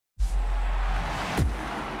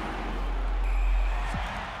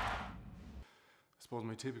suppose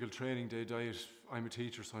my typical training day diet, I'm a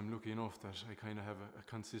teacher, so I'm lucky enough that I kind of have a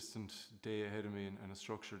consistent day ahead of me and a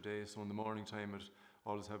structured day. So in the morning time, I'd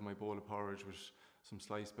always have my bowl of porridge with some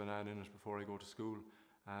sliced banana in it before I go to school.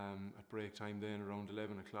 At break time then, around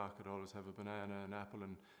 11 o'clock, I'd always have a banana, an apple,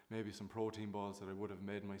 and maybe some protein balls that I would have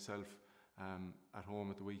made myself at home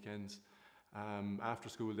at the weekends. After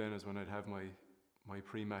school then is when I'd have my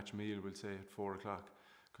pre-match meal, we'll say, at 4 o'clock,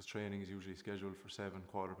 because training is usually scheduled for 7,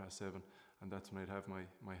 7:15, and that's when I'd have my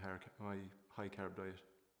high carb diet.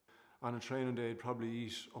 On a training day, I'd probably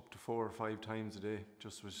eat up to 4 or 5 times a day,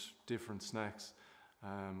 just with different snacks.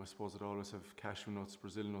 I suppose I'd always have cashew nuts,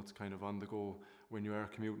 Brazil nuts kind of on the go when you are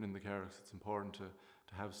commuting in the car, because it's important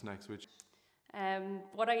to have snacks with you.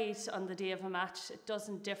 What I eat on the day of a match, it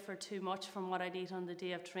doesn't differ too much from what I'd eat on the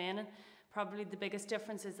day of training. Probably the biggest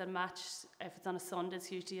difference is a match, if it's on a Sunday,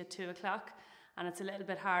 it's usually at 2 o'clock, and it's a little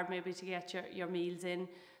bit hard maybe to get your meals in.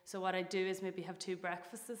 So what I'd do is maybe have 2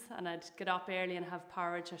 breakfasts, and I'd get up early and have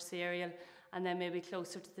porridge or cereal, and then maybe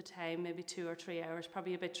closer to the time, maybe 2 or 3 hours,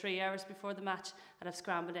 probably about 3 hours before the match, I'd have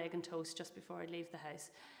scrambled egg and toast just before I'd leave the house.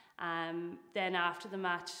 Then after the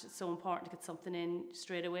match, it's so important to get something in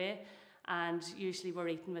straight away, and usually we're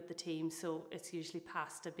eating with the team, so it's usually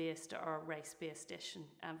pasta based or rice based dish,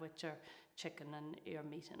 and with your chicken and your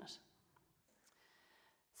meat in it.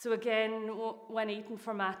 So again, when eating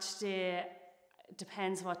for match day, it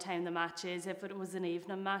depends what time the match is. If it was an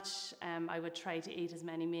evening match, I would try to eat as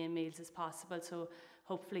many main meals as possible, so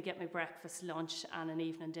hopefully get my breakfast, lunch and an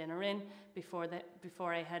evening dinner in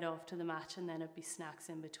before I head off to the match, and then it'd be snacks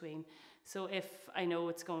in between. So if I know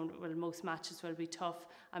it's going, well, most matches will be tough,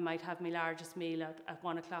 I might have my largest meal at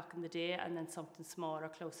 1 o'clock in the day, and then something smaller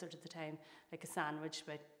closer to the time, like a sandwich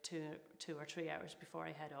about 2 or 3 hours before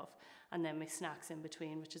I head off, and then my snacks in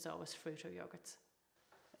between, which is always fruit or yogurts.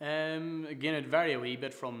 Again, it'd vary a wee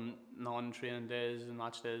bit from non-training days and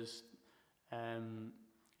match days.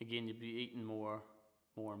 Again, you'd be eating more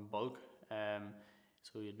in bulk,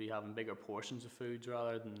 so you'd be having bigger portions of foods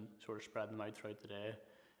rather than sort of spreading them out throughout the day.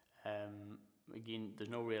 Again, there's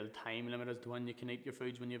no real time limit as to when you can eat your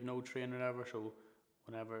foods when you have no training or whatever, so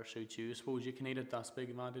whenever it suits you, I suppose you can eat it. That's a big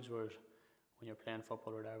advantage, whereas when you're playing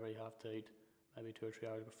football or whatever, you have to eat maybe 2 or 3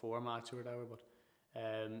 hours before a match or whatever, but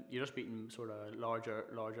you're just eating sort of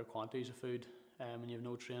larger quantities of food when you have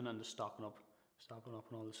no training, and just stocking up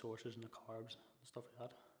on all the sources and the carbs and stuff like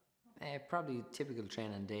that. Probably typical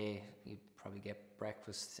training day, you'd probably get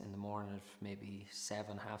breakfast in the morning at maybe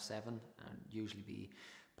 7, half 7, and usually be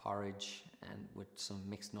porridge and with some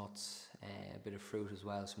mixed nuts, a bit of fruit as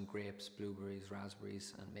well, some grapes, blueberries,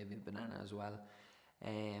 raspberries, and maybe a banana as well.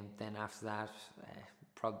 Then after that,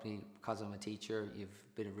 probably because I'm a teacher, you've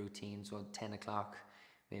a bit of routine, so 10 o'clock,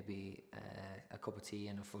 maybe a cup of tea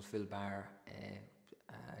and a fulfill bar, a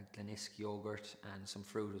Glenisk yogurt and some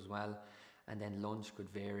fruit as well. And then lunch could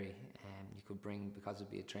vary. You could bring, because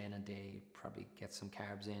it'd be a training day, you'd probably get some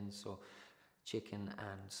carbs in, so chicken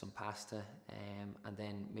and some pasta, and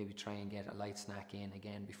then maybe try and get a light snack in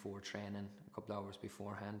again before training, a couple of hours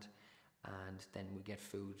beforehand. And then we get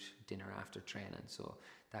food, dinner after training, so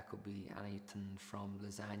that could be anything from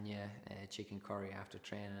lasagna, chicken curry after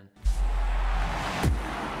training.